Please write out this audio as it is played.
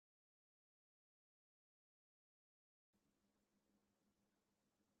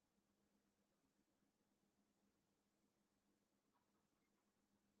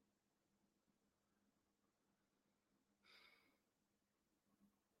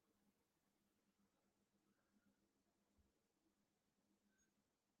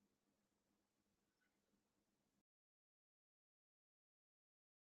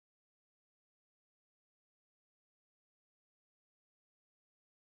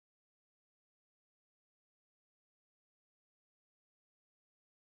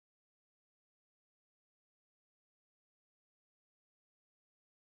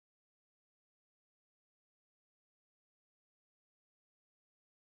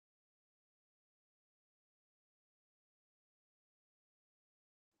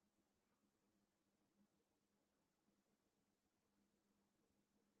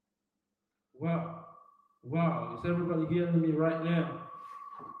Wow. Wow. Is everybody hearing me right now?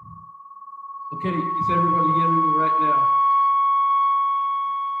 Okay. Is everybody hearing me right now?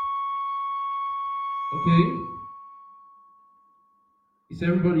 Okay. Is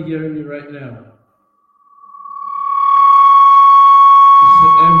everybody hearing me right now? Is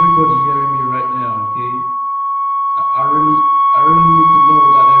everybody hearing me right now? Okay. I really need to know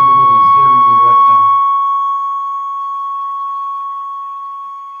that everybody is hearing me right now.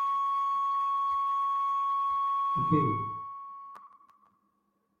 Okay.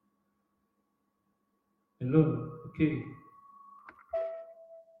 Hello. Okay.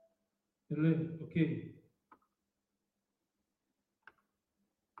 Hello. Okay.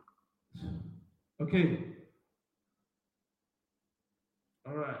 Okay.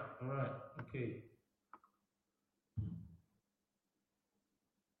 All right. All right. Okay.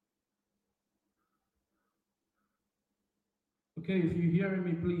 Okay. If you're hearing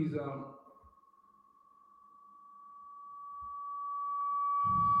me, please.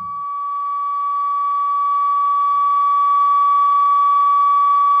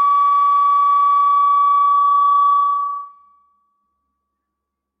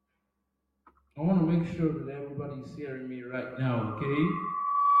 I want to make sure that everybody's hearing me right now. Okay.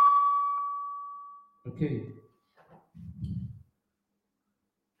 Okay.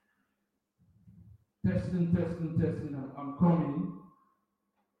 Testing. Testing. Testing. I'm coming.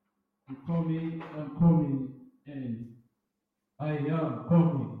 I'm coming. I'm coming. And I am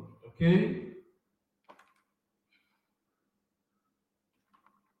coming. Okay.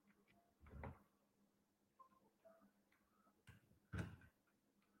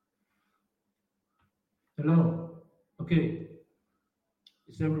 Hello. Okay.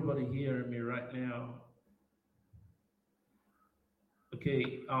 Is everybody hearing me right now?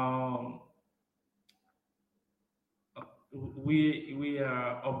 Okay. We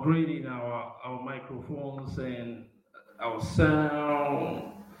are upgrading our microphones and our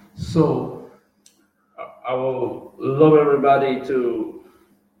sound. So I will love everybody to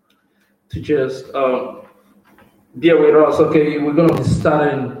just bear with us. Okay, we're gonna be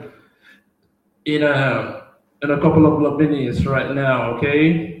starting in a couple of minutes right now.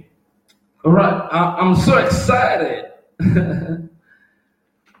 Okay. All right. I'm so excited.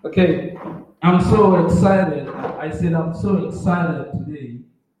 Okay, I'm so excited. I said I'm so excited today.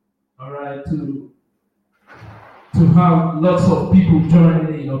 All right, to have lots of people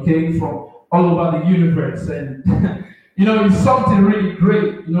joining in. Okay, from all over the universe, and it's something really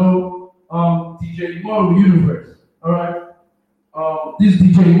great. DJ Model Universe. All right, this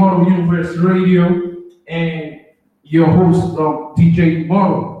DJ Model Universe Radio and your host DJ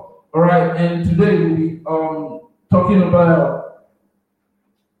Model. All right, and today we'll be talking about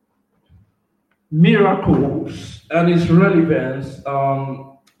miracles and its relevance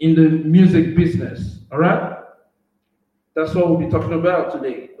in the music business. All right, that's what we'll be talking about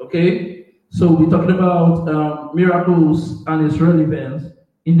today. Okay, so we'll be talking about miracles and its relevance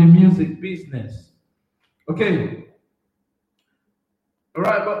in the music business. Okay, all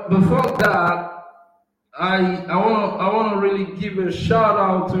right, but before that, I want to really give a shout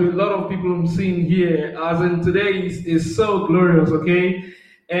out to a lot of people I'm seeing here. As in today is so glorious. Okay,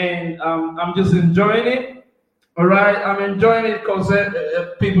 and I'm just enjoying it. All right, I'm enjoying it because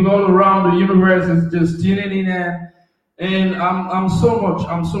people all around the universe is just tuning in, and I'm so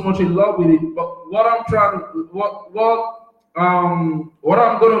much in love with it. But what I'm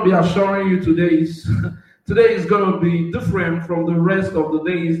going to be assuring you today is today is going to be different from the rest of the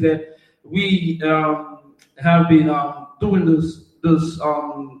days that we have been doing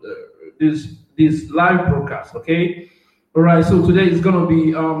this live broadcast. Okay. All right, so today is going to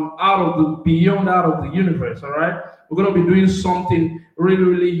be out of the universe. All right, we're going to be doing something really,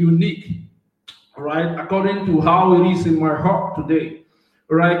 really unique. All right, according to how it is in my heart today.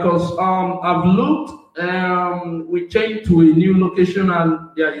 All right, because I've looked, we changed to a new location and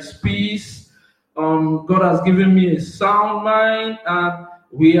there is peace. God has given me a sound mind, and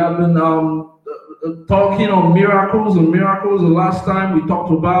we have been talking on miracles and miracles. The last time we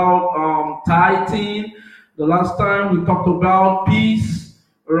talked about tithing. The last time we talked about peace,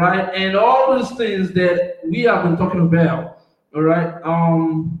 all right, and all those things that we have been talking about, all right.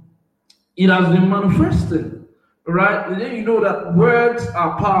 It has been manifested, all right. And then you know that words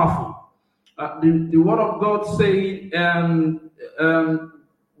are powerful. The word of God said,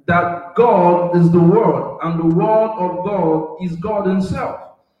 that God is the Word, and the Word of God is God Himself,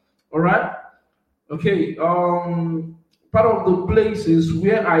 all right. Okay. Part of the places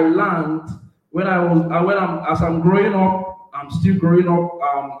where I learned. As I'm growing up, I'm still growing up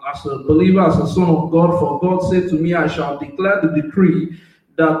as a believer, as a son of God. For God said to me, I shall declare the decree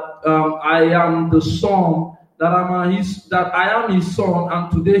that I am the son, that I am his son,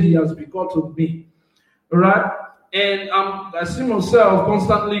 and today he has begotten me. All right, and I see myself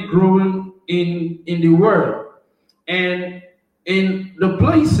constantly growing in the word, and in the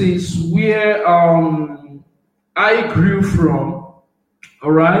places where I grew from.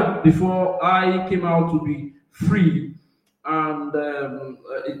 All right, before I came out to be free and to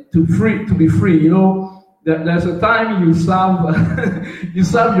be free, there's a time you serve you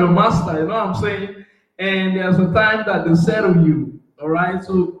serve your master. You know what I'm saying? And there's a time that they settle you. All right,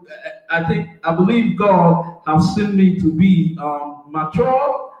 so I believe God has seen me to be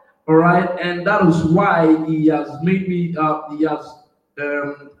mature. All right, and that is why He has made me. He has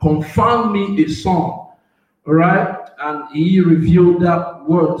confirmed me a son. All right, and He revealed that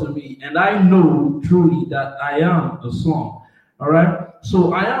word to me, and I know truly that I am a son. All right,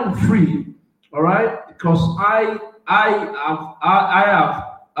 so I am free. All right, because I've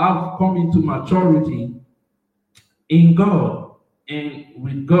come into maturity in God and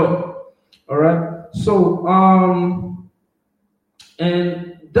with God. All right, so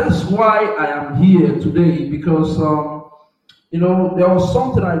and that's why I am here today, because there was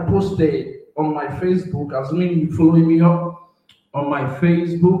something I posted on my Facebook. Assuming you following me up on my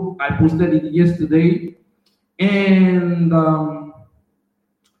Facebook, I posted it yesterday, and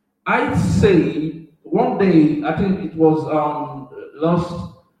I say one day, I think it was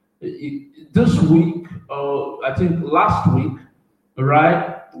this week, I think last week,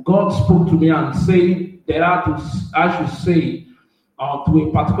 right? God spoke to me and said that I should say to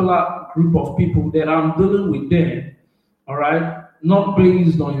a particular group of people that I'm dealing with them, all right? Not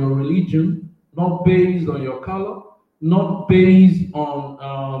based on your religion, not based on your color, not based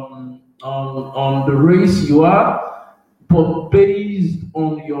on the race you are, but based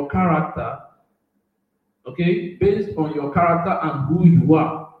on your character. Okay, based on your character and who you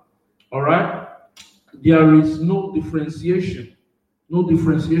are. All right, there is no differentiation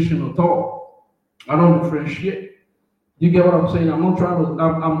at all. I don't differentiate. You get what I'm saying? I'm not trying to.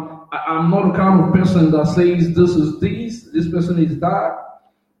 I'm not the kind of person that says this person is that.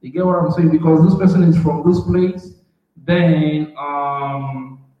 You get what I'm saying? Because this person is from this place, then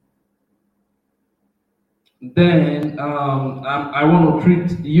I want to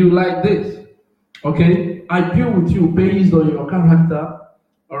treat you like this. Okay, I deal with you based on your character,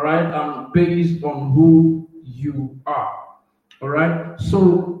 all right, and based on who you are, all right.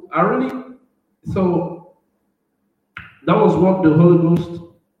 So that was what the Holy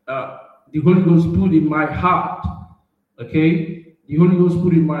Ghost put in my heart. Okay, the Holy Ghost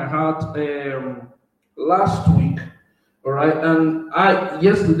put in my heart last week, all right, and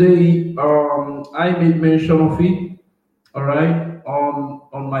yesterday I made mention of it, all right,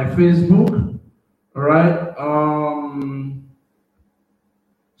 on my Facebook. All right,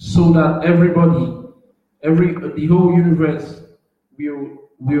 so that the whole universe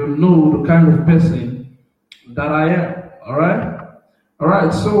will know the kind of person that I am. All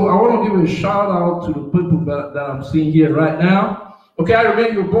right. So I want to give a shout out to the people that I'm seeing here right now. Okay, I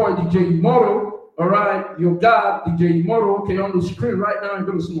remain your boy DJ Immortal. All right, your God DJ Immortal. Okay, on the screen right now, you're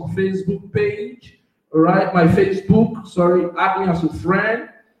going to see my Facebook page. All right, my Facebook. Sorry, add me as a friend.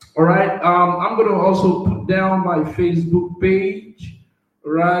 All right, I'm going to also put down my Facebook page,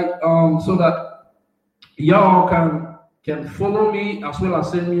 right, so that y'all can follow me as well as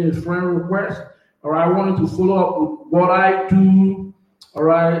send me a friend request. All right, I wanted to follow up with what I do, all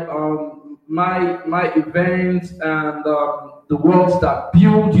right, my events and the words that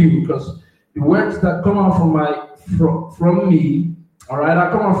build you, because the words that come out from me, all right,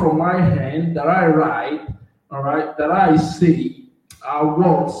 that come out from my hand, that I write, all right, that I say, are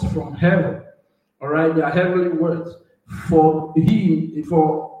words from heaven. All right, they are heavenly words for he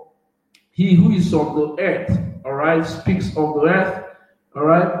who is on the earth. All right, speaks of the earth. All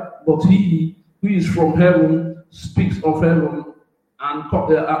right, but he who is from heaven speaks of heaven and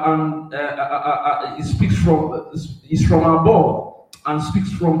he speaks is from above and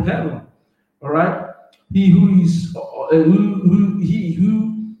speaks from heaven. All right, he who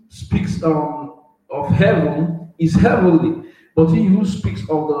speaks of heaven is heavenly. But he who speaks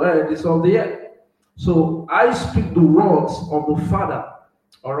of the earth is of the earth. So I speak the words of the Father,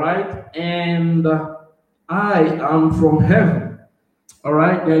 all right? And I am from heaven, all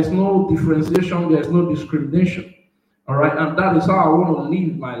right? There is no differentiation, there is no discrimination, all right? And that is how I want to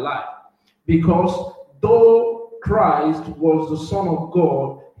live my life. Because though Christ was the Son of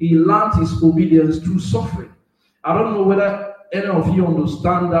God, he learned his obedience through suffering. I don't know whether any of you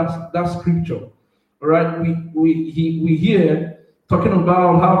understand that scripture. All right, we hear talking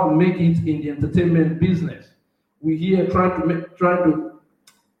about how to make it in the entertainment business. We hear trying to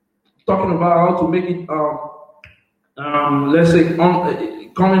talking about how to make it, let's say,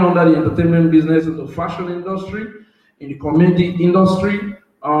 coming under the entertainment business in the fashion industry, in the comedy industry,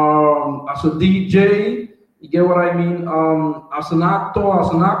 as a DJ. You get what I mean? As an actor, as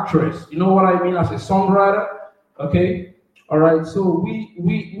an actress, you know what I mean? As a songwriter, okay. All right. So we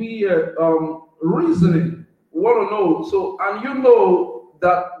reasoning want to know. So and you know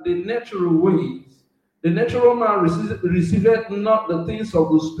that the natural ways, the natural man receiveth not the things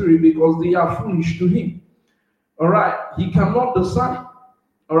of the spirit because they are foolish to him. All right. He cannot decide.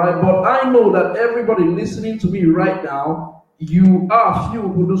 All right. But I know that everybody listening to me right now, you are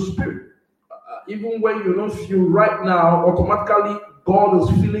filled with the spirit. Even when you don't feel right now, automatically God is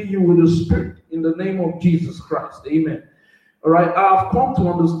filling you with the Spirit in the name of Jesus Christ. Amen. All right, I've come to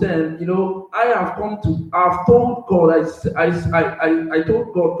understand. I've told God. I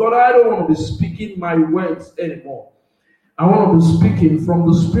told God, God, I don't want to be speaking my words anymore. I want to be speaking from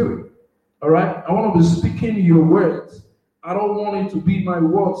the Spirit. All right, I want to be speaking your words. I don't want it to be my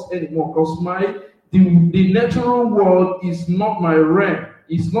words anymore because the natural world is not my realm.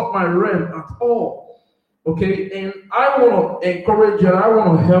 It's not my realm at all. Okay, and I want to encourage you. I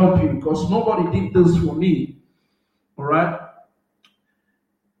want to help you because nobody did this for me. All right.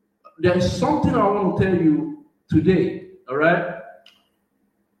 There's something I want to tell you today. All right.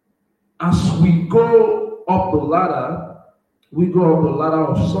 As we go up the ladder, we go up the ladder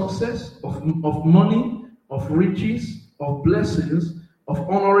of success, of money, of riches, of blessings, of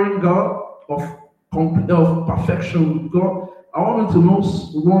honoring God, of perfection with God. I want you to know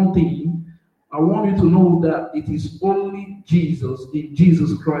one thing. I want you to know that it is only Jesus, in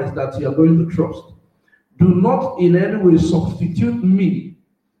Jesus Christ, that you are going to trust. Do not in any way substitute me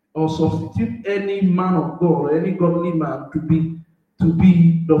or substitute any man of God or any godly man to be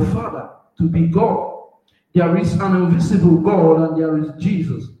the Father, to be God. There is an invisible God and there is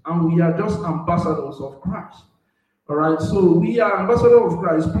Jesus, and we are just ambassadors of Christ. All right, so we are ambassadors of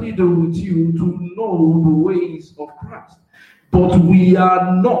Christ, pleading with you to know the ways of Christ. But we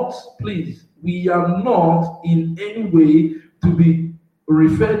are not, please, we are not in any way to be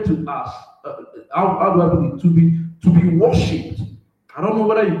referred to as, how do I put it, to be worshipped. I don't know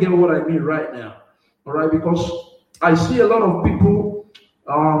whether you get what I mean right now. All right, because I see a lot of people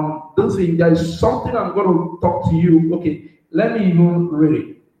don't think there is something I'm going to talk to you. Okay, let me even read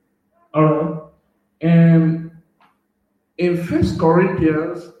it. All right. And in First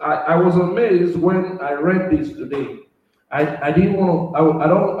Corinthians, I was amazed when I read this today. I didn't want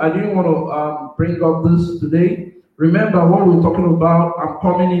to. I didn't want to bring up this today. Remember what we're talking about. I'm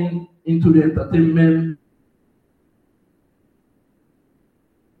coming into the entertainment.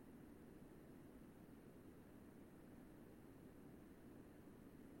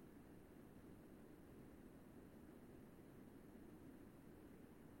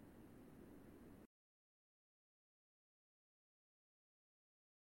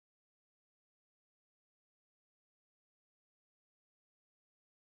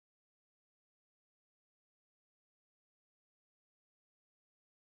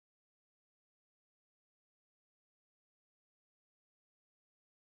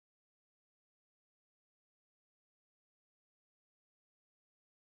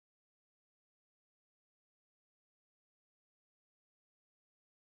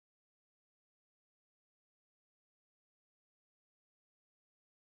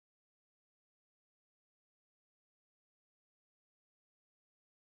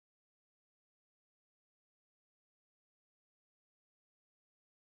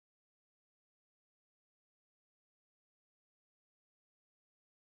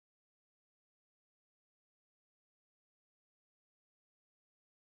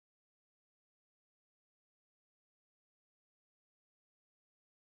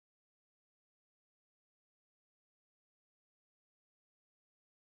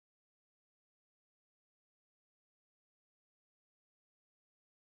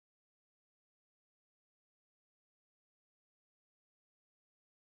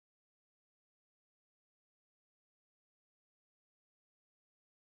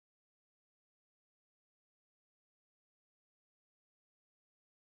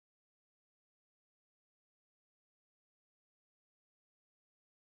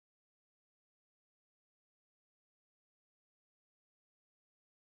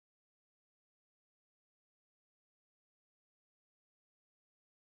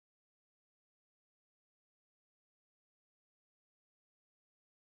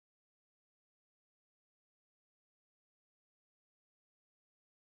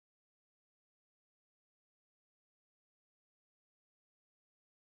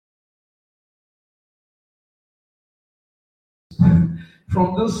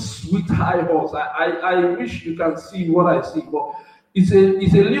 from this sweet high horse. I wish you can see what I see, but it's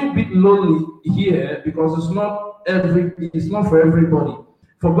a little bit lonely here because it's not for everybody.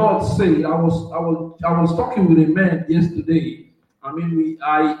 For God's sake, I was talking with a man yesterday. I mean,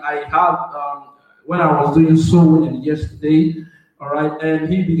 I had when I was doing sewing yesterday, all right, and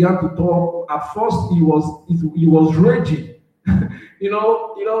he began to talk. At first, he was raging.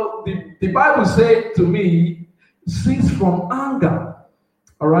 The Bible said to me, cease from anger.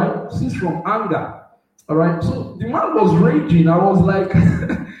 All right, cease from anger. All right, so the man was raging. I was like,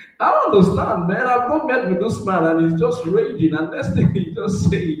 I don't understand, man. I've not met with this man and he's just raging. And next thing he just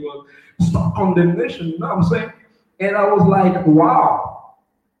said he was stop condemnation. You know what I'm saying? And I was like, wow.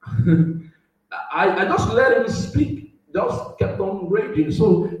 I just let him speak. Just kept on raging.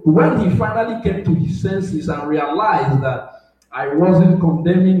 So when he finally came to his senses and realized that I wasn't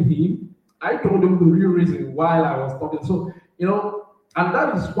condemning him, I told him the real reason why I was talking. So, and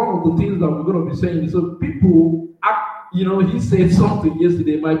that is one of the things that we're going to be saying. So people act, he said something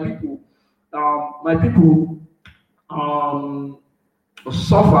yesterday. My people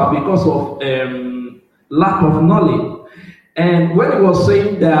suffer because of lack of knowledge. And when he was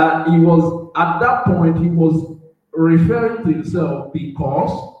saying that, at that point, he was referring to himself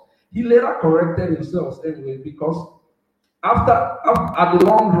because he later corrected himself anyway, because after at the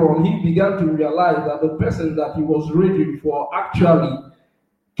long run, he began to realize that the person that he was raging for actually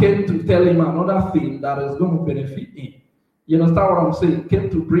came to tell him another thing that is going to benefit him. You understand what I'm saying? Came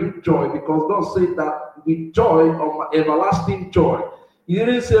to bring joy, because God said that with joy or everlasting joy. He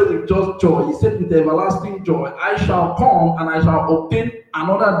didn't say with just joy. He said with everlasting joy, I shall come and I shall obtain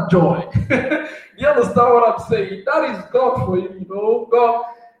another joy. You understand what I'm saying? That is God for you,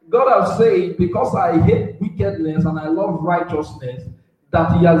 God has said, because I hate wickedness and I love righteousness,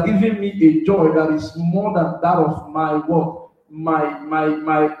 that He has given me a joy that is more than that of my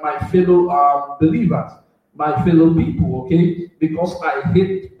fellow believers, my fellow people, okay? Because I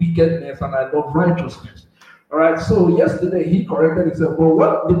hate wickedness and I love righteousness. All right, so yesterday he corrected himself. But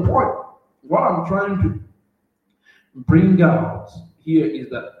what I'm trying to bring out here is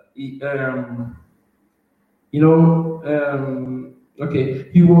that he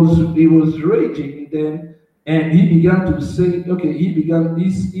was raging then, and he began to say,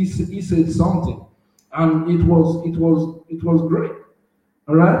 he said something, and it was great.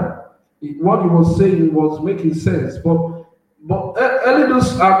 All right, what he was saying was making sense. But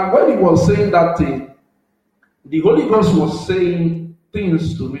Elias, when he was saying that thing, the Holy Ghost was saying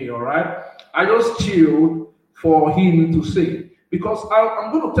things to me. All right, I just chilled for him to say, because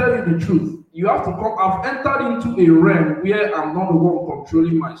I'm going to tell you the truth. You have to come. I've entered into a realm where I'm not the one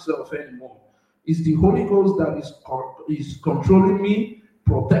controlling myself anymore. It's the Holy Ghost that is controlling me,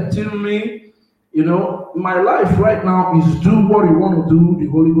 protecting me. My life right now is do what you want to do. The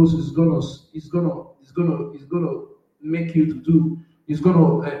Holy Ghost is gonna make you to do. He's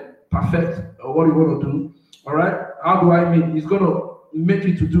gonna perfect what you want to do. All right. How do I mean? He's gonna make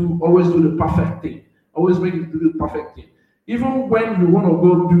you to do. Always do the perfect thing. Always make you to do the perfect thing. Even when you want to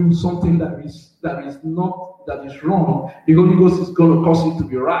go do something that is wrong, the Holy Ghost is going to cause you to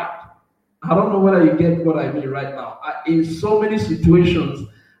be right. I don't know whether you get what I mean right now. In so many situations,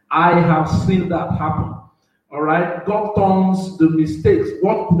 I have seen that happen. All right, God turns the mistakes.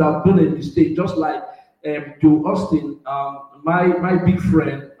 What could have been a mistake, just like Joe Austin, my big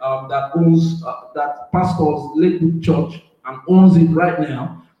friend that owns that pastors Lakewood Church and owns it right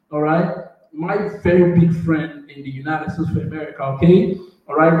now. All right. My very big friend in the United States of America, okay?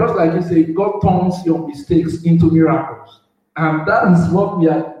 All right, just like you say, God turns your mistakes into miracles. And that is what we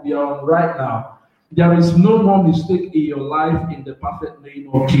are on right now. There is no more mistake in your life in the perfect name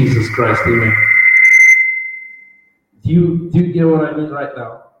of Jesus Christ. Amen. Do you get what I mean right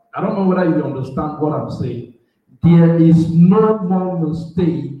now? I don't know whether you understand what I'm saying. There is no more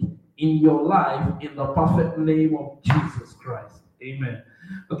mistake in your life in the perfect name of Jesus Christ. Amen.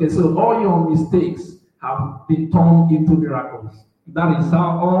 Okay, so all your mistakes have been turned into miracles. That is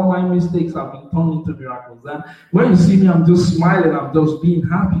how all my mistakes have been turned into miracles. And when you see me, I'm just smiling, I'm just being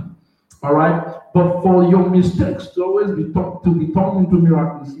happy. All right? But for your mistakes to always be turned into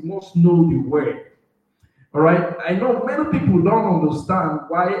miracles, you must know the word. All right? I know many people don't understand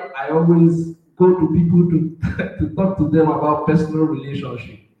why I always go to people to talk to them about personal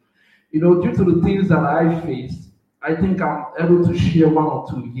relationship. Due to the things that I faced, I think I'm able to share one or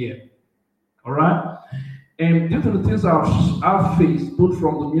two here. All right? And due to the things I've faced, both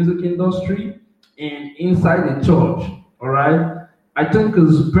from the music industry and inside the church, all right, I think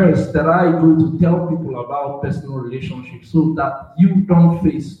it's best that I go to tell people about personal relationships so that you don't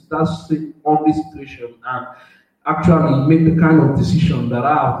face that same ugly situation and actually make the kind of decision that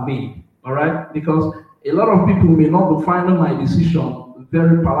I have made. All right, because a lot of people may not be finding my decision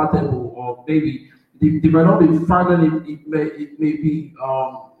very palatable, or maybe they might not be finding it may be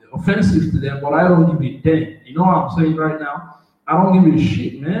offensive to them, but I don't give a damn. You know what I'm saying right now? I don't give a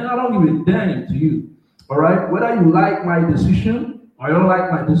shit, man. I don't give a damn to you. All right, whether you like my decision or you don't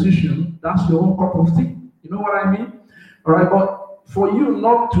like my decision, that's your own cup of tea. You know what I mean? All right, but for you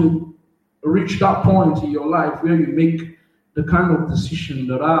not to reach that point in your life where you make the kind of decision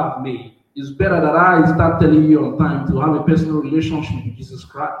that I have made, it's better that I start telling you on time to have a personal relationship with Jesus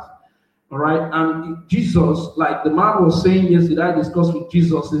Christ. All right, and Jesus, like the man was saying yesterday, I discussed with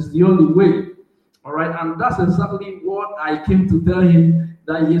Jesus, is the only way. All right, and that's exactly what I came to tell him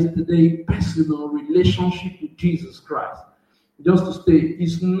that yesterday: personal relationship with Jesus Christ. Just to stay,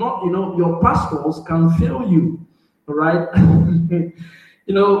 it's not, your pastors can fail you. All right.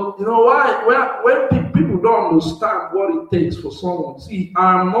 Why when people don't understand what it takes for someone. See,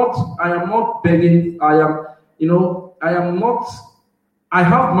 I am not begging. I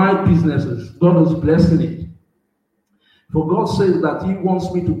have my businesses. God is blessing it. For God says that He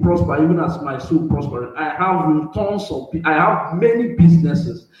wants me to prosper even as my soul prospers. I have many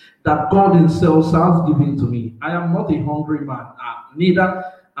businesses that God Himself has given to me. I am not a hungry man. Neither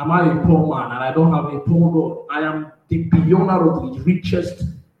am I a poor man, and I don't have a poor God. I am the beyond of the richest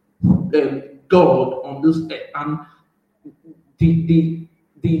God on this earth, and the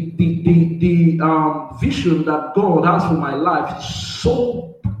vision that God has for my life is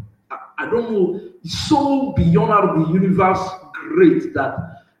so, I don't know, so beyond out of the universe great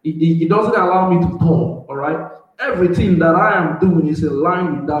that it doesn't allow me to talk. All right, everything that I am doing is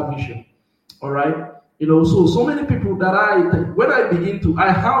aligned with that vision. All right, so many people that when I begin to,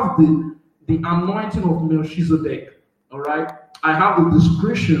 I have the anointing of Melchizedek. All right, I have the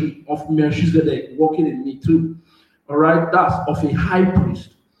discretion of Melchizedek working in me too. All right, that's of a high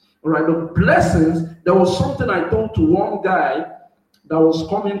priest. All right, the blessings. There was something I told to one guy that was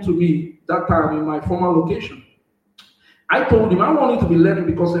coming to me that time in my former location. I told him I wanted to be learning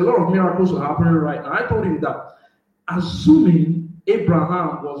because a lot of miracles are happening right now. I told him that assuming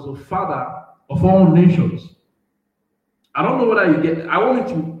Abraham was the father of all nations, I don't know whether you get it. I wanted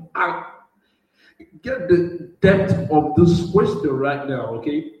to get the depth of this question right now,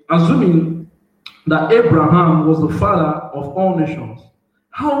 okay? Assuming that Abraham was the father of all nations,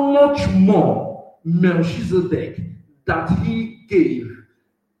 how much more Melchizedek that he gave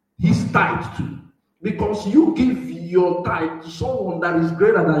his tithe to? Because you give your tithe to someone that is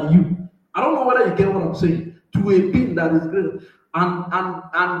greater than you. I don't know whether you get what I'm saying. To a being that is greater. And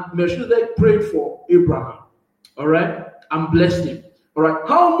Melchizedek prayed for Abraham. All right? And blessed him. All right?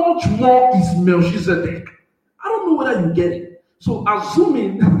 How much more is Melchizedek? I don't know whether you get it. So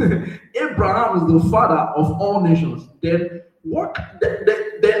assuming Abraham is the father of all nations, then what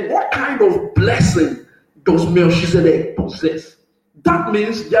kind of blessing does Melchizedek possess? That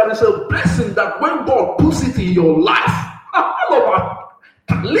means there is a blessing that when God puts it in your life,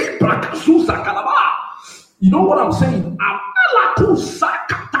 you know what I'm saying?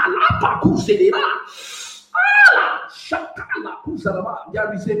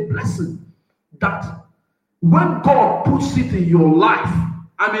 There is a blessing that when God puts it in your life,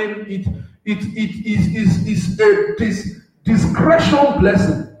 I mean, it is a discretion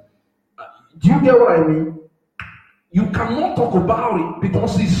blessing. Do you get what I mean? You cannot talk about it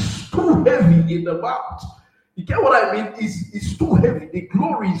because it's too heavy in the mouth. You get what I mean? It's too heavy. The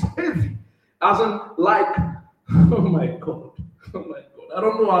glory is heavy. As in, like, oh my God. I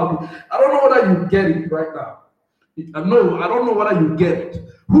don't know whether you get it right now. I don't know whether you get it.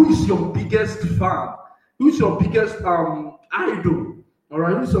 Who is your biggest fan? Who's your biggest idol? All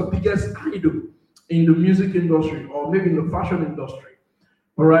right, who's your biggest idol in the music industry or maybe in the fashion industry?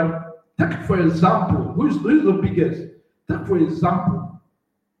 All right. Take for example, who's the biggest? Take for example,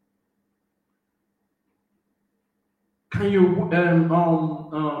 can you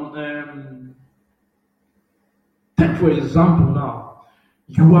take for example now,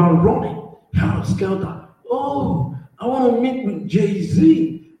 you are running hell skelter. Oh, I want to meet with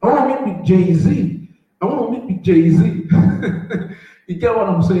Jay-Z. I want to meet with Jay-Z. You get what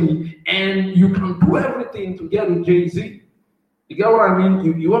I'm saying? And you can do everything to get with Jay-Z. You get what I mean?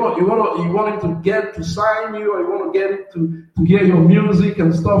 You want him to get to sign you, or you want to get him to hear your music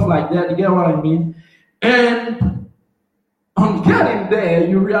and stuff like that. You get what I mean? And on getting there,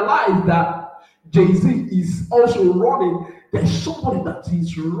 you realize that Jay-Z is also running. There's somebody that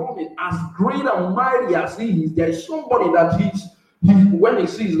is running as great and mighty as he is. There's somebody that when he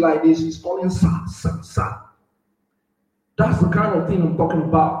sees like this, he's calling Sa. That's the kind of thing I'm talking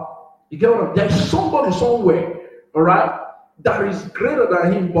about. You get what I mean? There's somebody somewhere all right, that is greater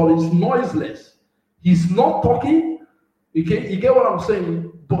than him, but is noiseless. He's not talking. You get what I'm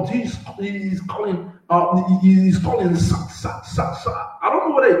saying? But he's calling. He's calling sa. I don't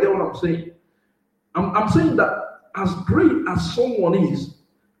know whether you get what I'm saying. I'm saying that as great as someone is,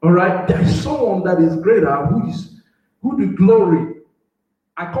 all right, there is someone that is greater who the glory.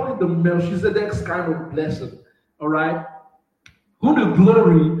 I call it the Melchizedek's kind of blessing, all right. Who the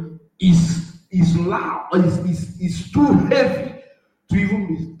glory is loud, is too heavy to even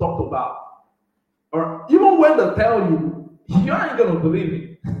be talked about. Or even when they tell you, you ain't gonna believe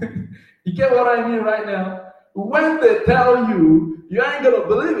it. You get what I mean right now? When they tell you, you ain't gonna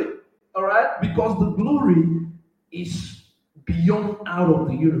believe it. All right? Because the glory is beyond out of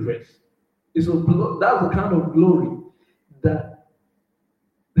the universe. That's the kind of glory that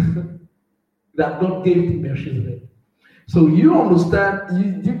that God gave to Melchizedek. So you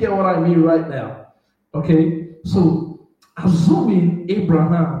understand, you get what I mean right now. Okay? So assuming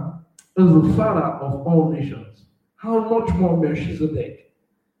Abraham is the father of all nations, how much more Melchizedek?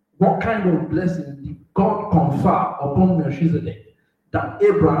 What kind of blessing did God confer upon Melchizedek that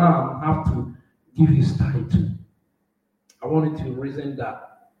Abraham have to give his tithe to? I wanted to reason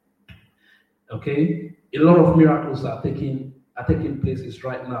that. Okay? A lot of miracles are taking places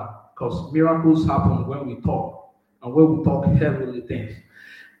right now, because miracles happen when we talk, and when we talk heavenly things.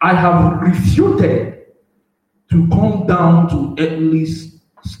 I have refuted to come down to earthly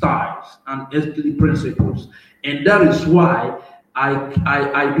styles and earthly principles, and that is why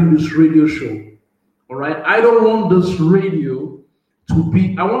I do this radio show. All right, I don't want this radio to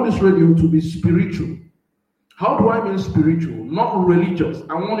be. I want this radio to be spiritual. How do I mean spiritual? Not religious.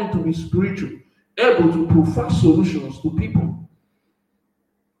 I want it to be spiritual, able to provide solutions to people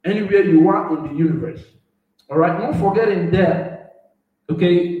anywhere you are in the universe. All right, not forgetting that,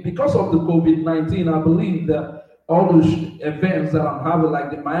 okay, because of the COVID-19, I believe that all those events that I'm having, like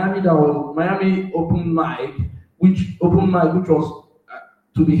the Miami Open Mic, which was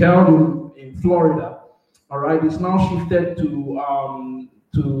to be held in Florida, all right, it's now shifted to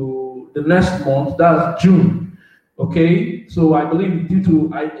the next month, that's June, okay? So I believe due to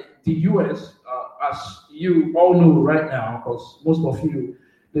the US, as you all know right now, because most of you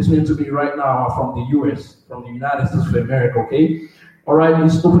listening to me right now are from the US, from the United States of America, okay? All right,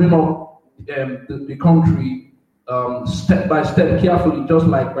 it's opening up the country step by step, carefully, just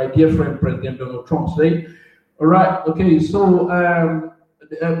like my dear friend President Donald Trump said. All right, okay, so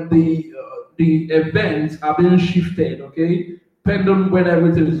the events are being shifted, okay, pending when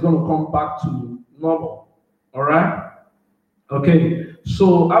everything is going to come back to normal. All right, okay.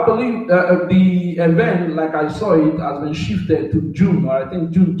 So I believe the event, like I saw it, has been shifted to June, or I think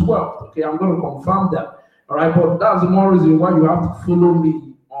June 12th. Okay, I'm going to confirm that. All right, but that's the more reason why you have to follow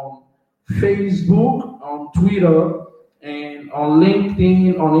me on Facebook, on Twitter, and on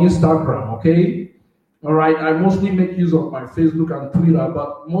LinkedIn, on Instagram. Okay, all right. I mostly make use of my Facebook and Twitter,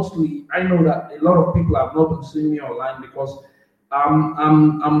 but mostly I know that a lot of people have not been seeing me online because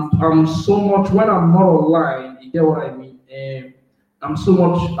I'm so much when I'm not online. You get what I mean? I'm so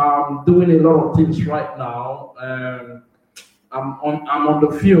much doing a lot of things right now. I'm on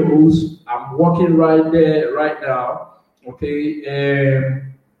the fields. I'm working right there right now. Okay,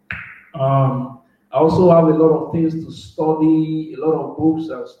 and I also have a lot of things to study, a lot of books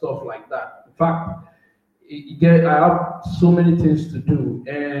and stuff like that. In fact, I have so many things to do,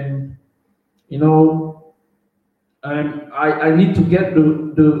 and you know, I need to get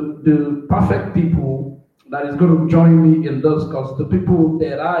the perfect people that is going to join me in this, because the people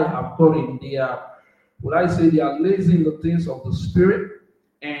that I have got in, they are lazy in the things of the spirit,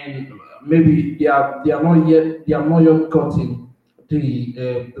 and maybe they are not yet gotten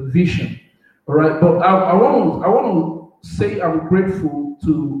the vision. All right, but I want to say I'm grateful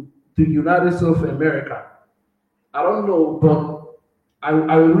to the United States of America. I don't know, but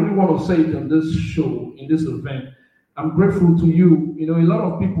I really want to say it in this show, in this event. I'm grateful to you. You know, a lot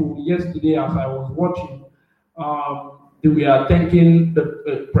of people yesterday, as I was watching, we are thanking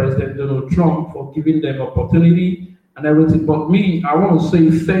the President Donald Trump for giving them opportunity and everything. But me, I want to say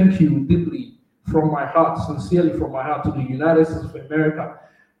thank you deeply from my heart, sincerely from my heart, to the United States of America,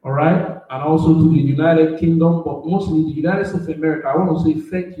 all right, and also to the United Kingdom, but mostly the United States of America. I want to say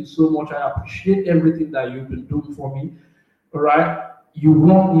thank you so much. I appreciate everything that you've been doing for me, all right. You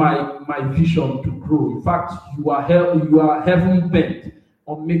want my vision to grow. In fact, you are heaven bent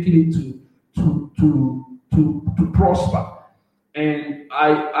on making it to prosper, and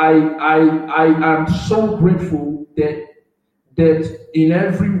I am so grateful that in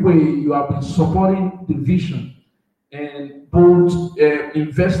every way you have been supporting the vision and both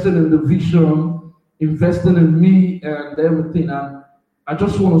invested in the vision, investing in me and everything. And I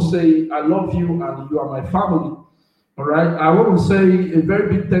just want to say I love you and you are my family. All right. I want to say a very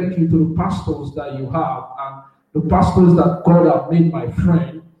big thank you to the pastors that you have and the pastors that God have made my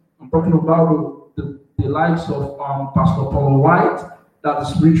friend. I'm talking about the likes of Pastor Paul White, that is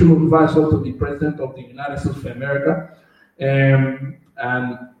spiritual advisor to the President of the United States of America, and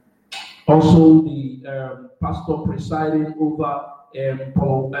also the pastor presiding over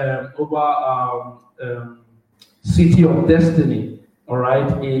City of Destiny, all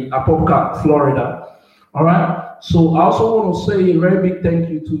right, in Apopka, Florida. All right. So I also want to say a very big thank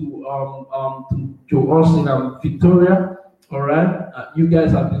you to Joe Austin and Victoria. All right. You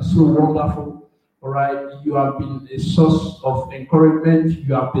guys have been so wonderful. All right. You have been a source of encouragement.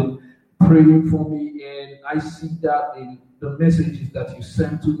 You have been praying for me, and I see that in the messages that you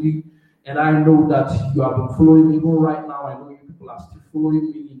send to me. And I know that you have been following me even right now. I know you people are still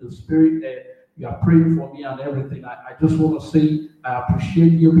following me in the spirit, and you are praying for me and everything. I just want to say I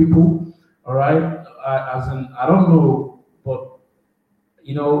appreciate you people. All right. I don't know, but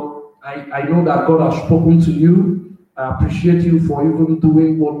you know, I know that God has spoken to you. I appreciate you for even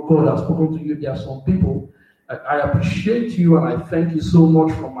doing what God has spoken to you. There are some people. I appreciate you and I thank you so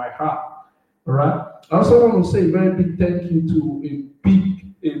much from my heart. All right. I also want to say a very big thank you to a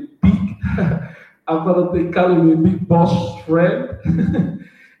big, I'm gonna say call him a big boss friend.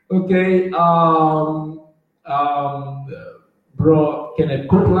 Okay. Bro Kenneth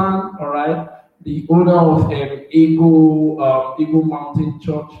Copeland, all right, the owner of Eagle Mountain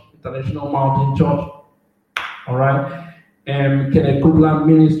Church, International Mountain Church, all right, and Kenneth Copeland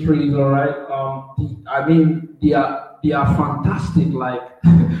Ministries, all right. They are fantastic. Like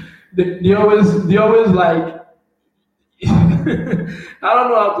they always like. I don't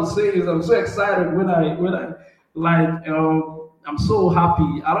know how to say this. I'm so excited when I like. I'm so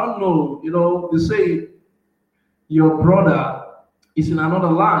happy. I don't know. You know, they say your brother is in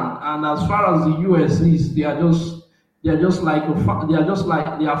another land, and as far as the US is, they are just like they are just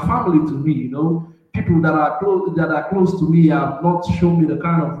like they are family to me. You know, people that are close to me have not shown me the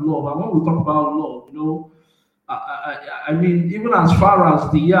kind of love. And when we talk about love, you know, I mean, even as far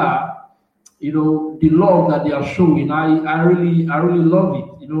as they are, you know, the love that they are showing, I really love it.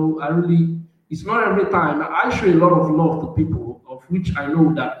 You know, it's not every time I show a lot of love to people, of which I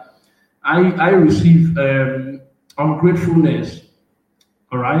know that I receive ungratefulness.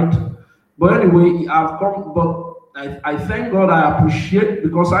 All right. But anyway, I've come, but I thank God, I appreciate,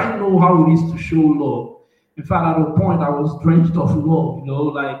 because I know how it is to show love. In fact, at a point, I was drenched of love, you know,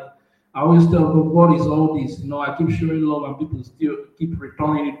 like I always tell God, what is all this? You know, I keep showing love and people still keep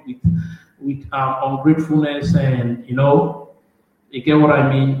returning it with ungratefulness, and, you know, you get what I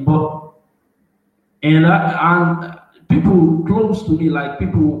mean? But, and people close to me, like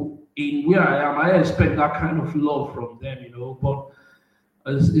people in where I am, I expect that kind of love from them, you know, but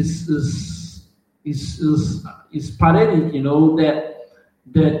it's pathetic, you know, that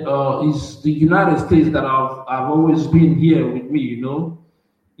is the United States that I've always been here with me, you know.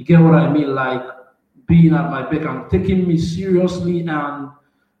 You get what I mean? Like being at my back and taking me seriously and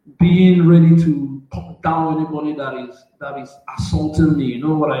being ready to talk down anybody that is assaulting me. You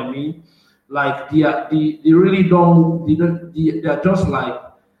know what I mean? Like they really don't. They're just like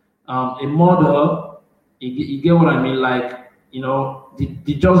a mother. You get what I mean? Like, you know,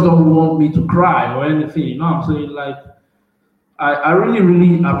 they just don't want me to cry or anything. You know what I'm saying? Like, I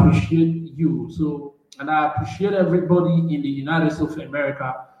really appreciate you. So, and I appreciate everybody in the United States of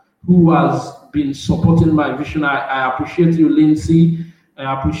America who has been supporting my vision. I appreciate you, Lindsay.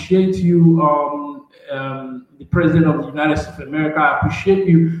 I appreciate you, the President of the United States of America. I appreciate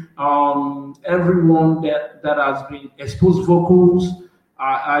you, everyone that has been exposed vocals.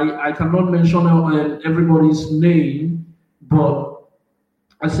 I cannot mention everybody's name, but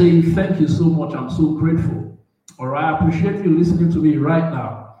I say thank you so much. I'm so grateful. All right, I appreciate you listening to me right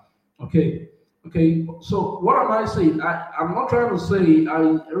now. Okay. So what am I saying? I'm not trying to say I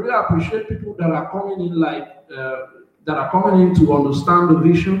really appreciate people that are coming in, like that are coming in to understand the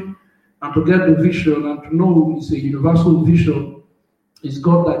vision and to get the vision and to know it's a universal vision. It's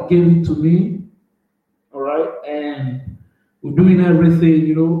God that gave it to me. All right, and we're doing everything,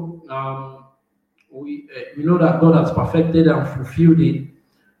 you know. We know that God has perfected and fulfilled it.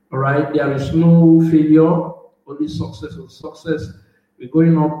 All right, there is no failure, only success or success. We're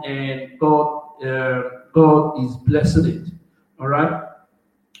going up, and God is blessing it. All right.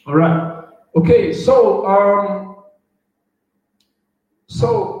 Okay, so I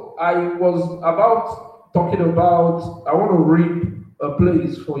was talking about. I want to read a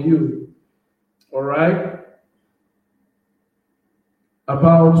place for you. All right.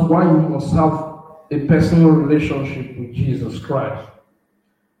 About why you must have a personal relationship with Jesus Christ.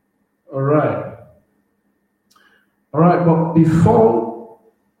 All right. All right, but before,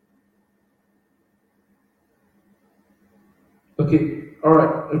 okay, all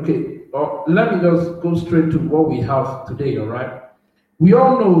right, okay. Let me just go straight to what we have today, all right? We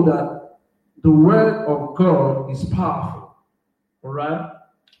all know that the Word of God is powerful, all right?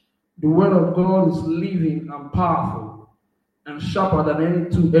 The Word of God is living and powerful and sharper than any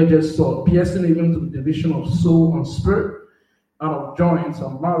two-edged sword, piercing even to the division of soul and spirit and of joints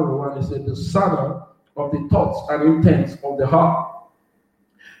and marrow, and is a discerner of the thoughts and intents of the heart.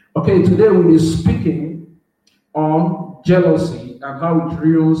 Okay, today we'll be speaking on jealousy and how it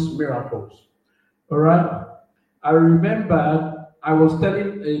ruins miracles. All right. I remember I was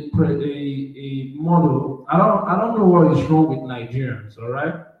telling a model. I don't know what is wrong with Nigerians. All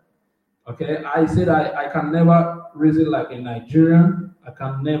right. Okay. I said I can never reason like a Nigerian. I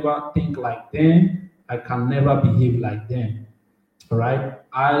can never think like them. I can never behave like them. All right.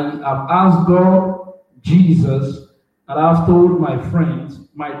 I have asked God, Jesus, and I've told my friends,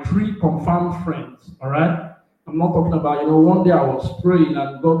 my 3 confirmed friends, all right? I'm not talking about, one day I was praying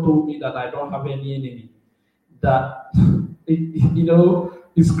and God told me that I don't have any enemy. That,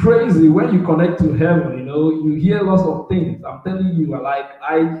 it's crazy when you connect to heaven, you hear lots of things. I'm telling you, like,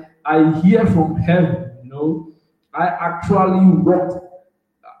 I hear from heaven, I actually walked.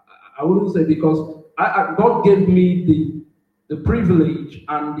 I wouldn't say because God gave me the privilege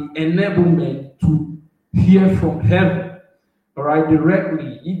and the enablement to hear from heaven, all right,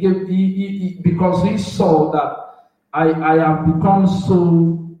 directly. He because he saw that I have become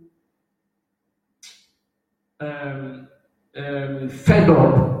so fed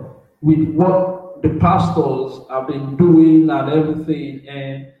up with what the pastors have been doing and everything,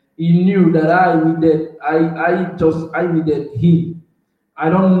 and he knew that I needed him. I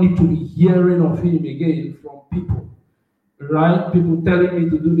don't need to be hearing of him again from people, right? People telling me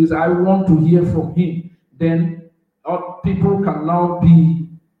to do this. I want to hear from him. Then people can now be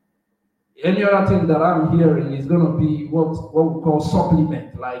any other thing that I'm hearing is going to be what we call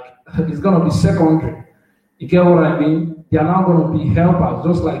supplement. Like, it's going to be secondary. You get what I mean? They are now going to be helpers,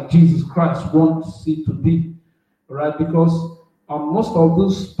 just like Jesus Christ wants it to be, right? Because most of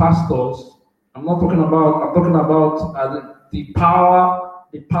those pastors, I'm talking about the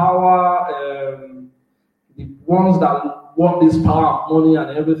ones that want this power, money, and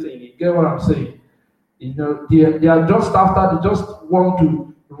everything. You get what I'm saying? They are just after, they just want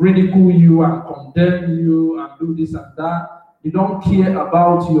to ridicule you and condemn you and do this and that. They don't care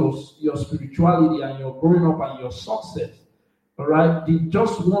about your spirituality and your growing up and your success. All right? They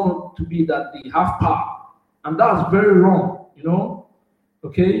just want to be that they have power. And that's very wrong,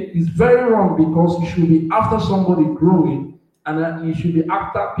 Okay? It's very wrong because you should be after somebody growing and you should be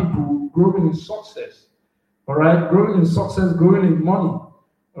after people growing in success. All right? Growing in success, growing in money.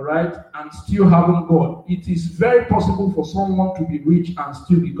 All right, and still having God. It is very possible for someone to be rich and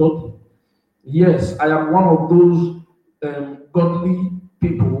still be godly. Yes, I am one of those godly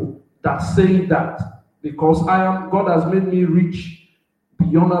people that say that because God has made me rich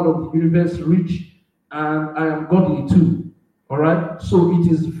beyond that of the universe, rich, and I am godly too. All right, so it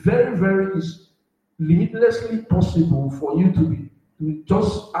is very, very limitlessly possible for you to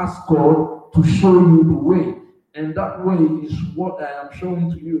just ask God to show you the way. And that way is what I am showing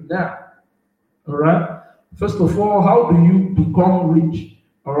to you now. All right. First of all, how do you become rich?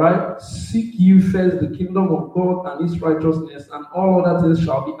 All right. Seek you first the kingdom of God and His righteousness, and all other things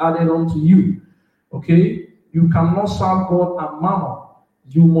shall be added unto you. Okay. You cannot serve God and mammon.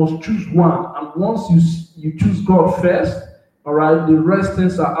 You must choose one. And once you choose God first, all right, the rest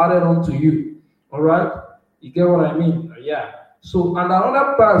things are added unto you. All right. You get what I mean? Yeah. So, and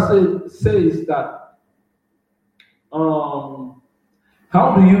another part says that.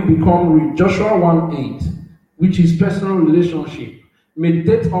 How do you become rich? Joshua 1:8, which is personal relationship.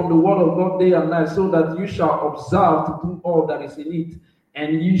 Meditate on the word of God day and night, so that you shall observe to do all that is in it,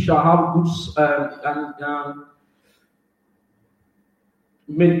 and you shall have good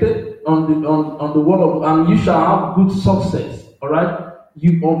meditate on the word of, and you shall have good success. All right,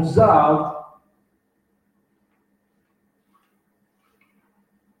 you observe.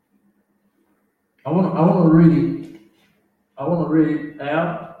 I want to read it.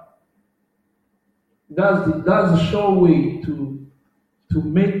 That's the sure way to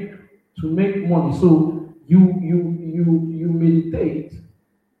make money. So you meditate.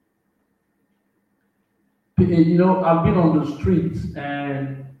 I've been on the streets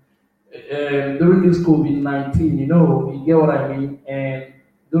and during this COVID-19, you get what I mean. And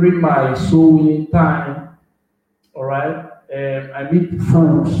during my soul winning time, all right, I meet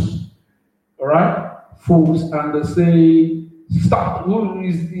fools. all right, folks, and they say, stop, will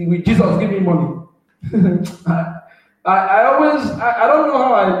Jesus give me money? I don't know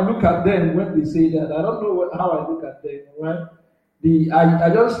how I look at them when they say that. I don't know how I look at them, right? I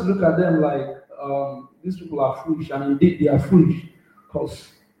just look at them like these people are foolish, and indeed they are foolish, because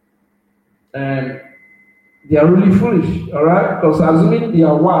they are really foolish, all right? Because assuming they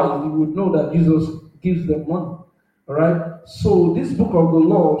are wise, you would know that Jesus gives them money, all right? So this book of the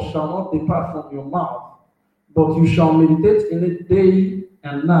law shall not depart from your mouth, but you shall meditate in it day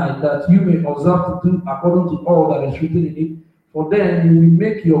and night, that you may observe to do according to all that is written in it. For then you will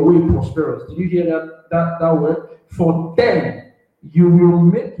make your way prosperous. Did you hear that word? For then you will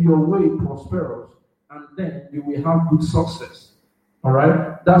make your way prosperous, and then you will have good success. All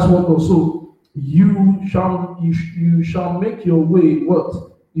right? That's what also you shall make your way what?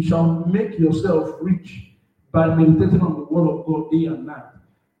 You shall make yourself rich by meditating on the word of God day and night.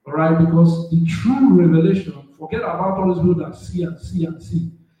 All right? Because the true revelation, forget about all these people that see and see and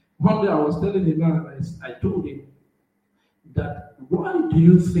see. One day I was telling a man, I told him that, why do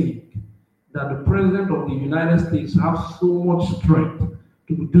you think that the president of the United States has so much strength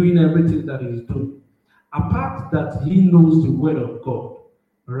to be doing everything that he's doing? Apart that he knows the word of God,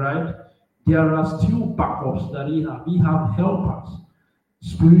 right? There are still backups that he has. He has helpers,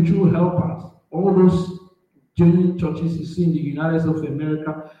 spiritual helpers. All those genuine churches you see in the United States of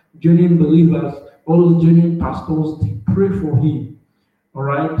America, genuine believers, all those genuine pastors, they pray for him. All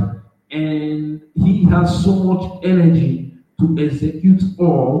right? And he has so much energy to execute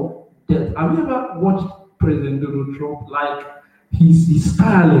all that. Have you ever watched President Donald Trump? Like, he's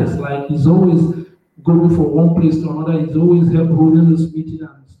tireless. Like, he's always going from one place to another. He's always holding this meeting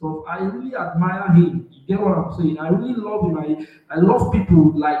and stuff. I really admire him. You get what I'm saying? I really love him. I love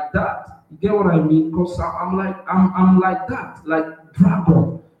people like that. You get what I mean? Because I'm like that, like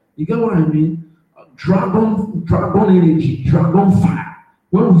dragon. You get what I mean? Dragon energy, dragon fire.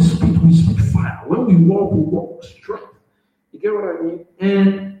 When we speak fire. When we walk strength. You get what I mean?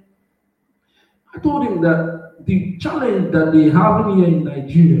 And I told him that the challenge that they have here in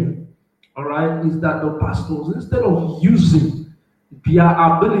Nigeria, all right, is that the pastors, instead of using their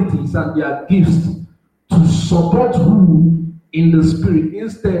abilities and their gifts to support who in the spirit,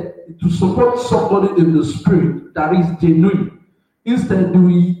 instead to support somebody in the spirit that is genuine, instead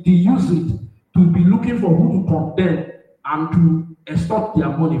they use it to be looking for who to condemn and to extort their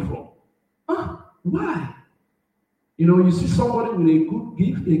money from. Why? You know, you see somebody with a good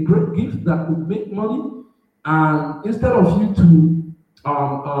gift, a great gift that could make money, and instead of you to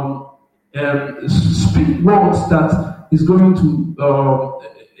speak words that is going to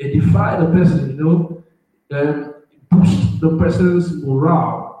edify the person, you know, boost the person's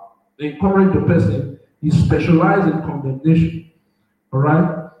morale, encourage the person, you specialize in condemnation. All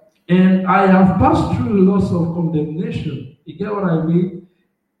right? And I have passed through lots of condemnation. You get what I mean?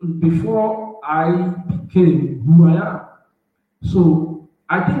 Before I became who I am. So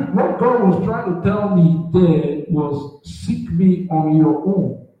I think what God was trying to tell me there was, seek me on your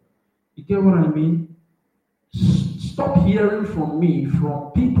own. You get what I mean? Stop hearing from me,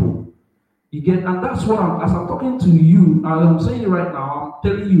 from people. You get, and that's what as I'm talking to you, as I'm saying right now, I'm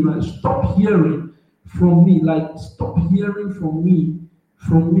telling you, right, stop hearing from me. Like, stop hearing from me,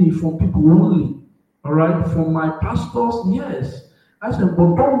 from people only. All right? From my pastors, yes. I said,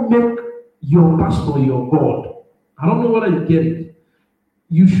 but don't make your pastor your God. I don't know whether you get it.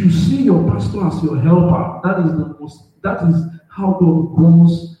 You should see your pastor as your helper. That is how God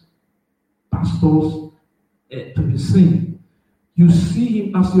wants pastors to be seen. You see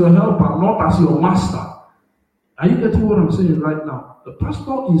him as your helper, not as your master. Are you getting what I'm saying right now? The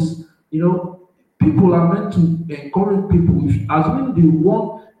pastor is, you know, people are meant to encourage people. As when you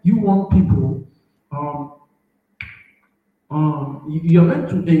want people, you're meant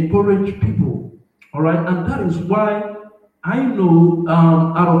to encourage people. All right, and that is why I know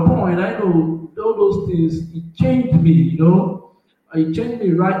at a point, I know all those things, it changed me, you know. It changed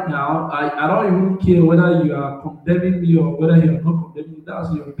me right now. I don't even care whether you are condemning me or whether you are not condemning me.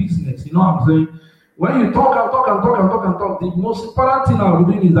 That's your business. You know what I'm saying? When you talk, the most important thing I'll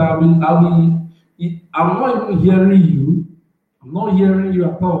be doing is I'm not even hearing you. I'm not hearing you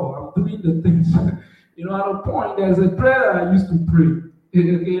at all. I'm doing the things. You know, at a point, there's a prayer I used to pray.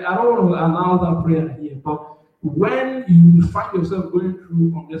 Okay, I don't want to announce that prayer here, but when you find yourself going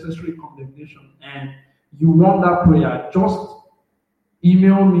through unnecessary condemnation and you want that prayer, just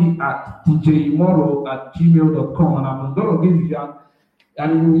email me at djimoro@gmail.com, and I'm going to give you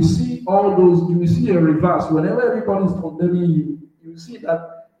and you will see all those, you will see a reverse. Whenever everybody is condemning you, you will see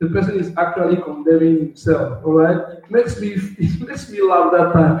that the person is actually condemning himself. All right, it makes me laugh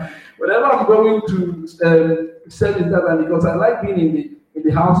that time. Whenever I'm going to service that time, because I like being in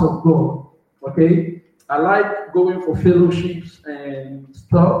the house of God. Okay, I like going for fellowships and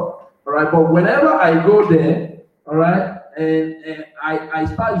stuff. All right, but whenever I go there, all right, and I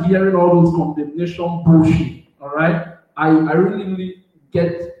start hearing all those condemnation bullshit. All right, I really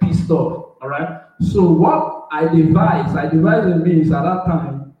get pissed off. All right, so what I devised a means at that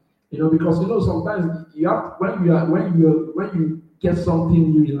time, because sometimes you have when you get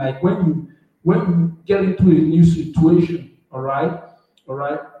something new, like when you get into a new situation, all right,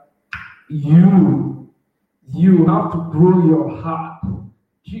 you have to grow your heart.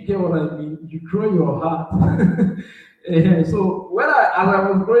 Do you get what I mean? You grow your heart. So as I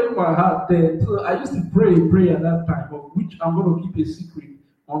was growing my heart there, so I used to pray at that time, of which I'm going to keep a secret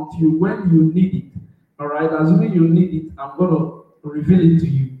until when you need it. All right, assuming you need it, I'm going to reveal it to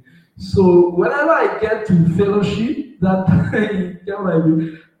you. So whenever I get to fellowship, that you get what I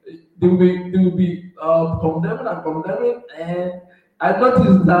mean? They will be condemning, and I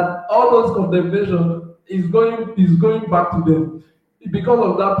noticed that all those condemnation is going back to them. Because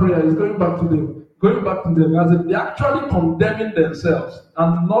of that prayer, it's going back to them, as if they're actually condemning themselves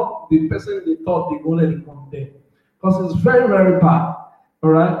and not the person they thought they wanted to condemn. Because it's very, very bad. All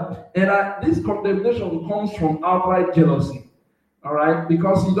right, and this condemnation comes from outright jealousy. All right,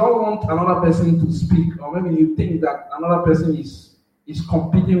 because you don't want another person to speak, or maybe you think that another person is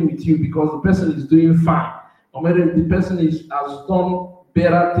competing with you because the person is doing fine, or maybe the person has done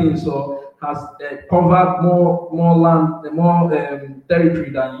better things or has covered more land, more territory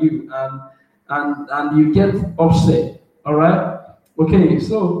than you, and you get upset. All right, okay.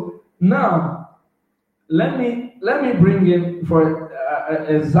 So now let me bring in for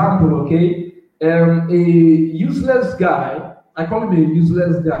example. Okay, a useless guy. I call him a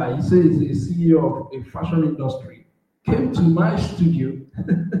useless guy. He says he's a CEO of a fashion industry. Came to my studio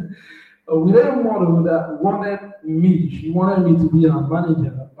with a model that wanted me. She wanted me to be her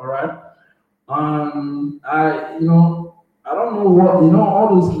manager. All right. I don't know what,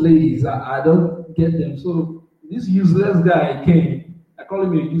 all those ladies, I don't get them. So this useless guy came. I call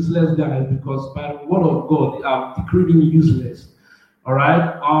him a useless guy because by the word of God, I'm decreed him useless. All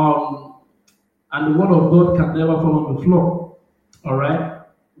right. And the word of God can never fall on the floor. All right.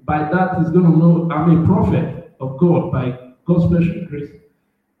 By that, he's going to know I'm a prophet of God by God's special grace.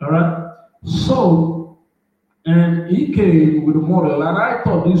 All right. So, and he came with a model, and I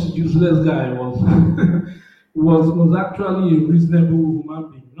thought this useless guy was actually a reasonable human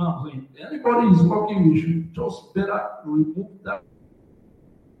being. You know what I'm saying? Anybody is working, we should just better remove that.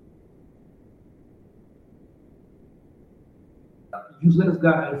 Useless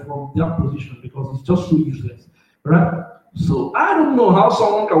guy from their position because it's just so useless, right? So I don't know how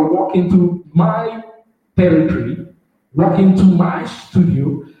someone can walk into my territory, walk into my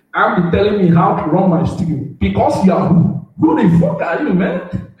studio, and be telling me how to run my studio because you are who? Who the fuck are you, man?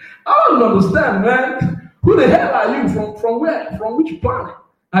 I don't understand, man. Who the hell are you? From where? From which planet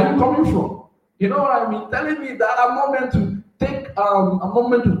are you coming from? You know what I mean? Telling me that I'm not meant to take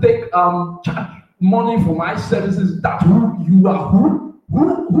charge money for my services. That's who you are. Who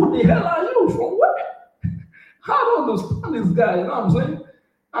the hell are you? From where? I don't understand this guy, you know what I'm saying?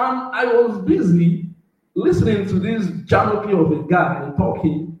 And I was busy listening to this jalopy of a guy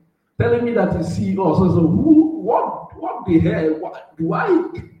talking, telling me that he's CEO. So what the hell?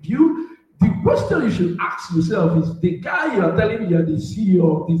 The question you should ask yourself is, the guy you are telling me you're the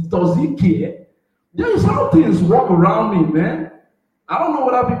CEO of this, does he care? There is how things work around me, man. I don't know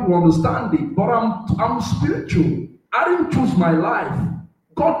whether people understand it, but I'm spiritual. I didn't choose my life.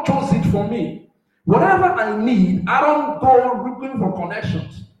 God chose it for me. Whatever I need, I don't go looking for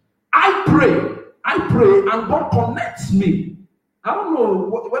connections. I pray, and God connects me. I don't know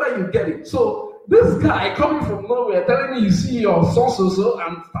whether you get it. So this guy coming from nowhere, telling me you see your so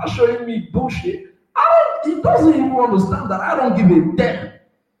and start showing me bullshit. He doesn't even understand that I don't give a damn.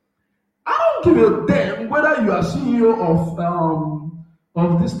 I don't give a damn whether you are CEO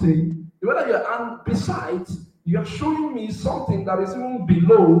of this thing, whether you're, and besides, you are showing me something that is even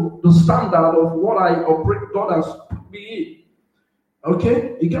below the standard of what I operate. God has put me in.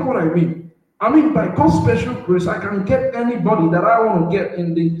 Okay? You get what I mean? I mean, by God's special grace, I can get anybody that I want to get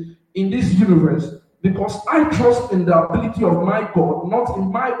in this universe because I trust in the ability of my God, not in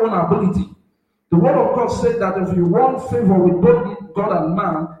my own ability. The word of God said that if you want favor with both God and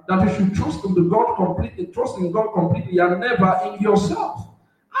man, that you should trust in God completely and never in yourself.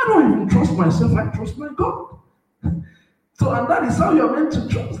 I don't even trust myself, I trust my God. So, and that is how you're meant to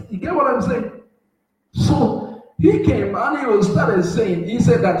trust. You get what I'm saying? So, He came and he started saying, he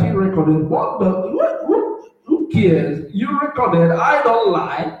said that he recorded. Who cares? You recorded. I don't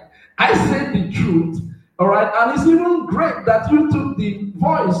lie. I said the truth. All right. And it's even great that you took the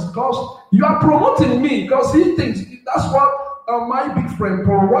voice because you are promoting me because he thinks that's what my big friend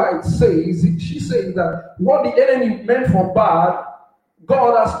Paul White says. She says that what the enemy meant for bad,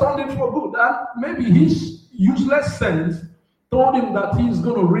 God has turned it for good. And maybe his useless sense told him that he's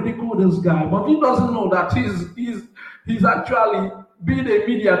going to ridicule this guy, but he doesn't know that he's actually being a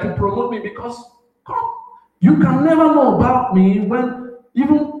media to promote me because you can never know about me even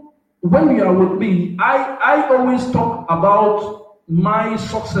when you are with me. I always talk about my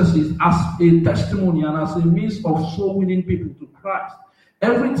successes as a testimony and as a means of soul winning people to Christ.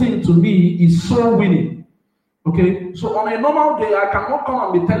 Everything to me is soul winning. Okay, so on a normal day, I cannot come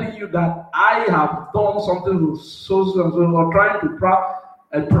and be telling you that I have done something with so and so, or trying to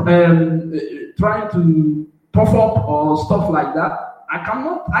puff up or stuff like that.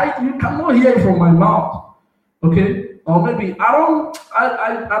 You cannot hear it from my mouth. Okay, or maybe I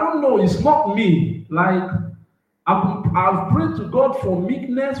don't know. It's not me. Like I've prayed to God for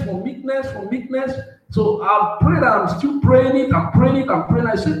meekness. So I've prayed, I'm still praying it.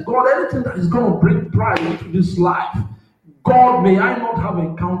 I said, God, anything that is going to bring pride into this life, God, may I not have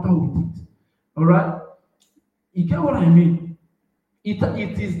encounter with it. All right? You get what I mean? It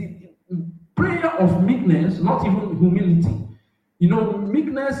is prayer of meekness, not even humility. You know,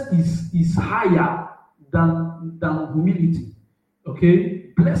 meekness is higher than humility.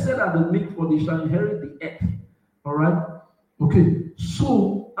 Okay? Blessed are the meek, for they shall inherit the earth. All right? Okay,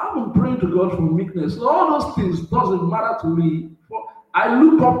 so I've been praying to God for meekness. All those things doesn't matter to me. I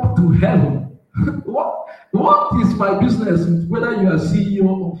look up to heaven. What is my business with whether you are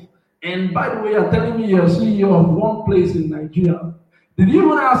CEO of? And by the way, you're telling me you're CEO of one place in Nigeria. Did you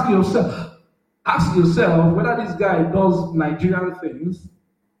even ask yourself whether this guy does Nigerian things?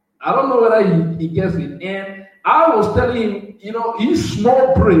 I don't know whether he gets it. And I was telling him, he's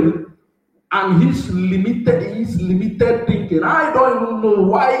small brain. And he's limited thinking. I don't even know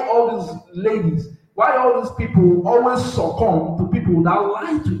why all these people always succumb to people that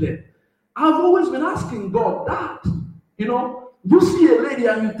lie to them. I've always been asking God that. You see a lady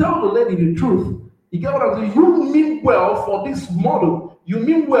and you tell the lady the truth. You get what I'm saying? You mean well for this model. You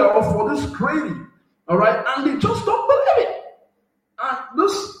mean well for this crazy. All right? And they just don't believe it.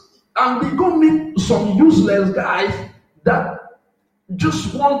 And they go meet some useless guys that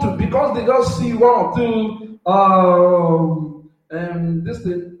just want to, because they just see one or two this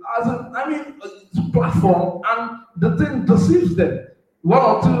thing platform, and the thing deceives them. One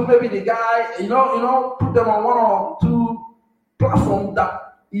or two, maybe the guy, put them on one or two platform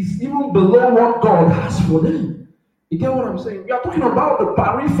that is even below what God has for them. You get what I'm saying? We are talking about the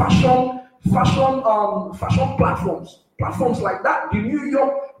Paris fashion platforms like that, the New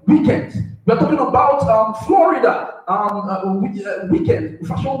York weekends. We're talking about Florida weekend,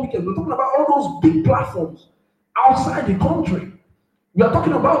 fashion weekend. We're talking about all those big platforms outside the country. We are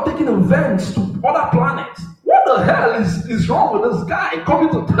talking about taking events to other planets. What the hell is wrong with this guy coming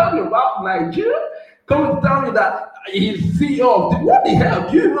to tell me about Nigeria? Coming to tell me that he's CEO of what the hell?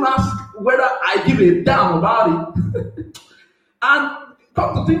 Do you even ask whether I give a damn about it? And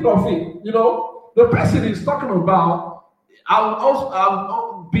come to think of it, the person is talking about,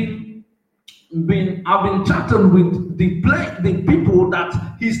 I've been chatting with the people that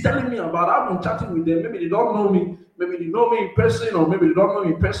he's telling me about. I've been chatting with them. Maybe they don't know me. Maybe they know me in person, or maybe they don't know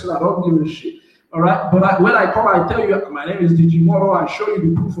me in person. I don't give a shit. All right. But when I come, I tell you, my name is Digimoro. I show you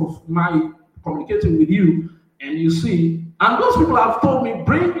the proof of my communicating with you, and you see. And those people have told me,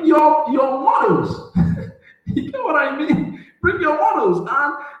 bring your models. You know what I mean? Bring your models.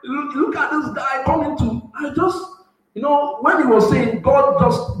 And look at this guy coming to. When he was saying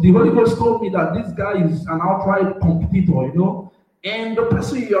the Holy Ghost told me that this guy is an outright competitor, and the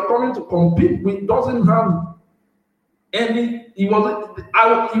person you're coming to compete with doesn't have any, at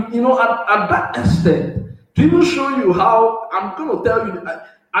that extent, to even show you how, I'm going to tell you,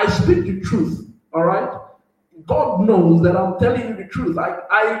 I speak the truth, all right? God knows that I'm telling you the truth.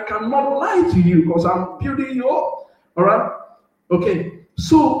 I cannot lie to you because I'm building you up, all right? Okay,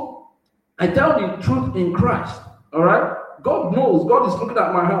 so I tell the truth in Christ. All right, God knows. God is looking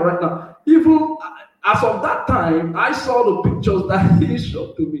at my heart right now. Even as of that time, I saw the pictures that he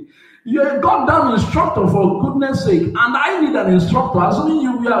showed to me. You're a goddamn instructor, for goodness sake, and I need an instructor. Assuming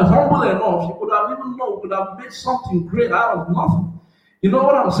you are humble enough, you could have even known, could have made something great out of nothing. You know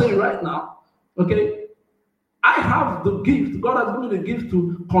what I'm saying right now? Okay, I have the gift. God has given me the gift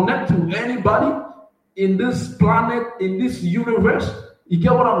to connect to anybody in this planet, in this universe. You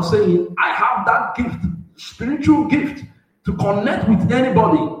get what I'm saying? I have that gift. spiritual gift to connect with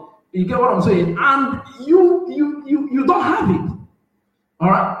anybody. You get what I'm saying? And you don't have it. All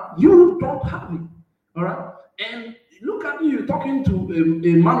right? You don't have it. All right? And look at you, you're talking to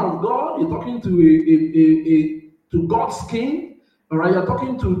a man of God, you're talking to to God's king. All right, you're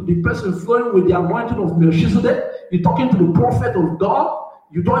talking to the person flowing with the anointing of Melchizedek. You're talking to the prophet of God.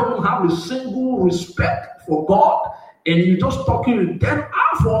 You don't even have a single respect for God, and you're just talking. Then,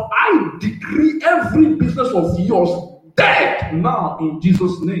 therefore, I decree every business of yours dead now in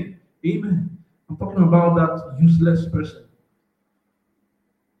Jesus' name. Amen. I'm talking about that useless person.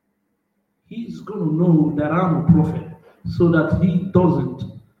 He's going to know that I'm a prophet, so that he doesn't.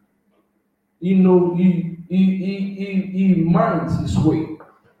 He minds his way.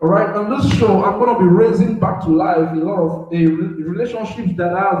 All right, on this show, I'm going to be raising back to life a lot of relationships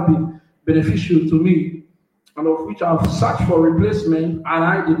that have been beneficial to me, and of which I've searched for replacement and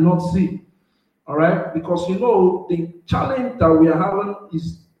I did not see. All right, because the challenge that we are having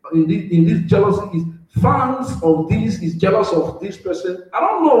is in this jealousy is fans of this is jealous of this person. I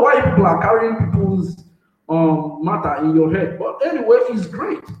don't know why people are carrying people's matter in your head, but anyway, it's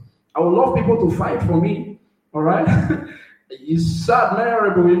great. I would love people to fight for me. All right. It's sad,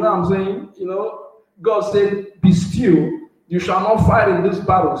 marriable, you know what I'm saying? God said, be still, you shall not fight in this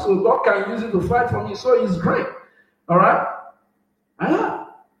battle. So God can use it to fight for me. So it's great. All right.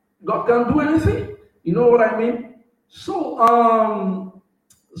 God can do anything. You know what I mean? So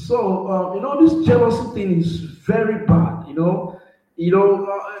this jealousy thing is very bad. You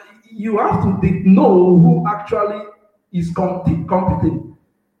have to know who actually is competing.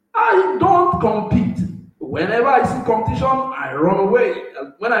 I don't compete. Whenever I see competition, I run away.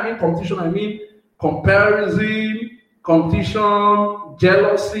 When I mean competition, I mean comparison, competition,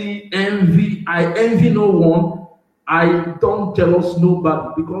 jealousy, envy. I envy no one. I don't jealous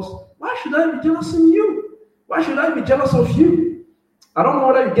nobody, because why should I be jealous of you? Why should I be jealous of you? I don't know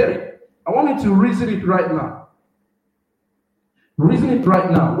whether you get it. I want you to reason it right now. Reason it right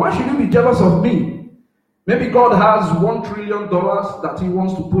now. Why should you be jealous of me? Maybe God has $1 trillion that He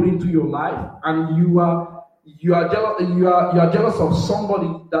wants to put into your life, and you are jealous. You are jealous of somebody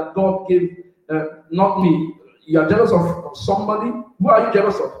that God gave, not me. You are jealous of somebody. Who are you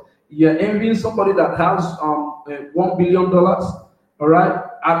jealous of? You are envying somebody that has $1 billion. All right,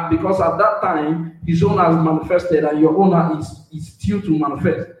 and because at that time his own has manifested, and your own is still to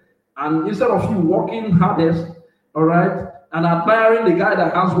manifest. And instead of you working hardest, all right, and admiring the guy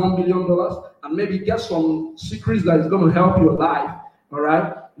that has $1 billion, and maybe get some secrets that is going to help your life, all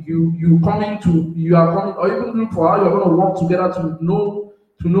right, you are coming, or even look for how you're going to work together to know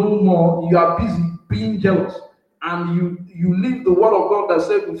more. You are busy being jealous, and you leave the word of God that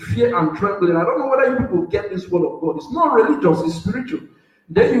says with fear and trembling. I don't know whether you people get this word of God. It's not religious, it's spiritual.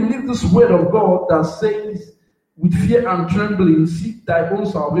 Then you leave this word of God that says with fear and trembling seek thy own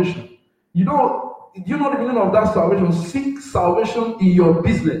salvation. You know the meaning of that salvation? Seek salvation in your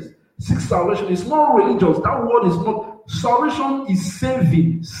business. Seek salvation. It's not religious. That word is not. Salvation is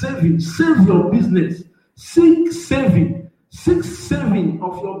saving. Save your business. Seek saving. Seek saving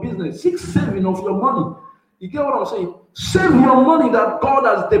of your business. Seek saving of your money. You get what I'm saying? Save your money that God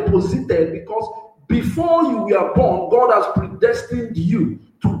has deposited, because before you were born, God has predestined you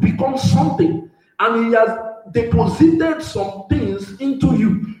to become something, and He has deposited some things into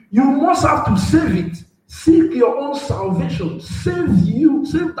you. You must have to save it. Seek your own salvation. Save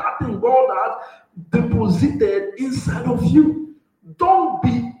that thing God has deposited inside of you. Don't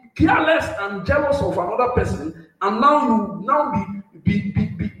be careless and jealous of another person, and now be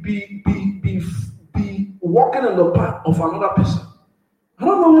walking in the path of another person. I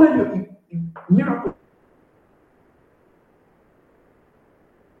don't know whether miracle